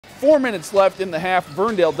4 minutes left in the half.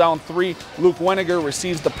 Verndale down 3. Luke Weniger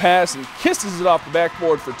receives the pass and kisses it off the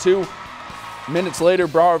backboard for 2. Minutes later,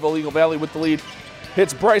 Browerville Eagle Valley with the lead.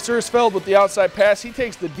 Hits Bryce Ersfeld with the outside pass. He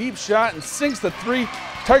takes the deep shot and sinks the 3.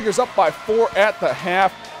 Tigers up by 4 at the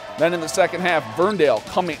half. Then in the second half, Verndale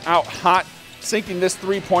coming out hot, sinking this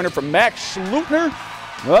 3-pointer from Max Schlutner.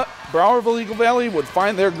 But Browerville Eagle Valley would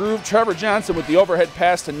find their groove. Trevor Johnson with the overhead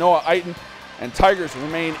pass to Noah Eiton. And Tigers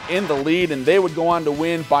remain in the lead, and they would go on to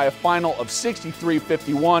win by a final of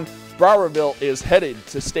 63-51. Browerville is headed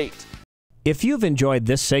to state. If you've enjoyed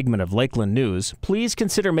this segment of Lakeland News, please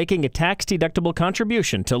consider making a tax-deductible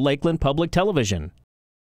contribution to Lakeland Public Television.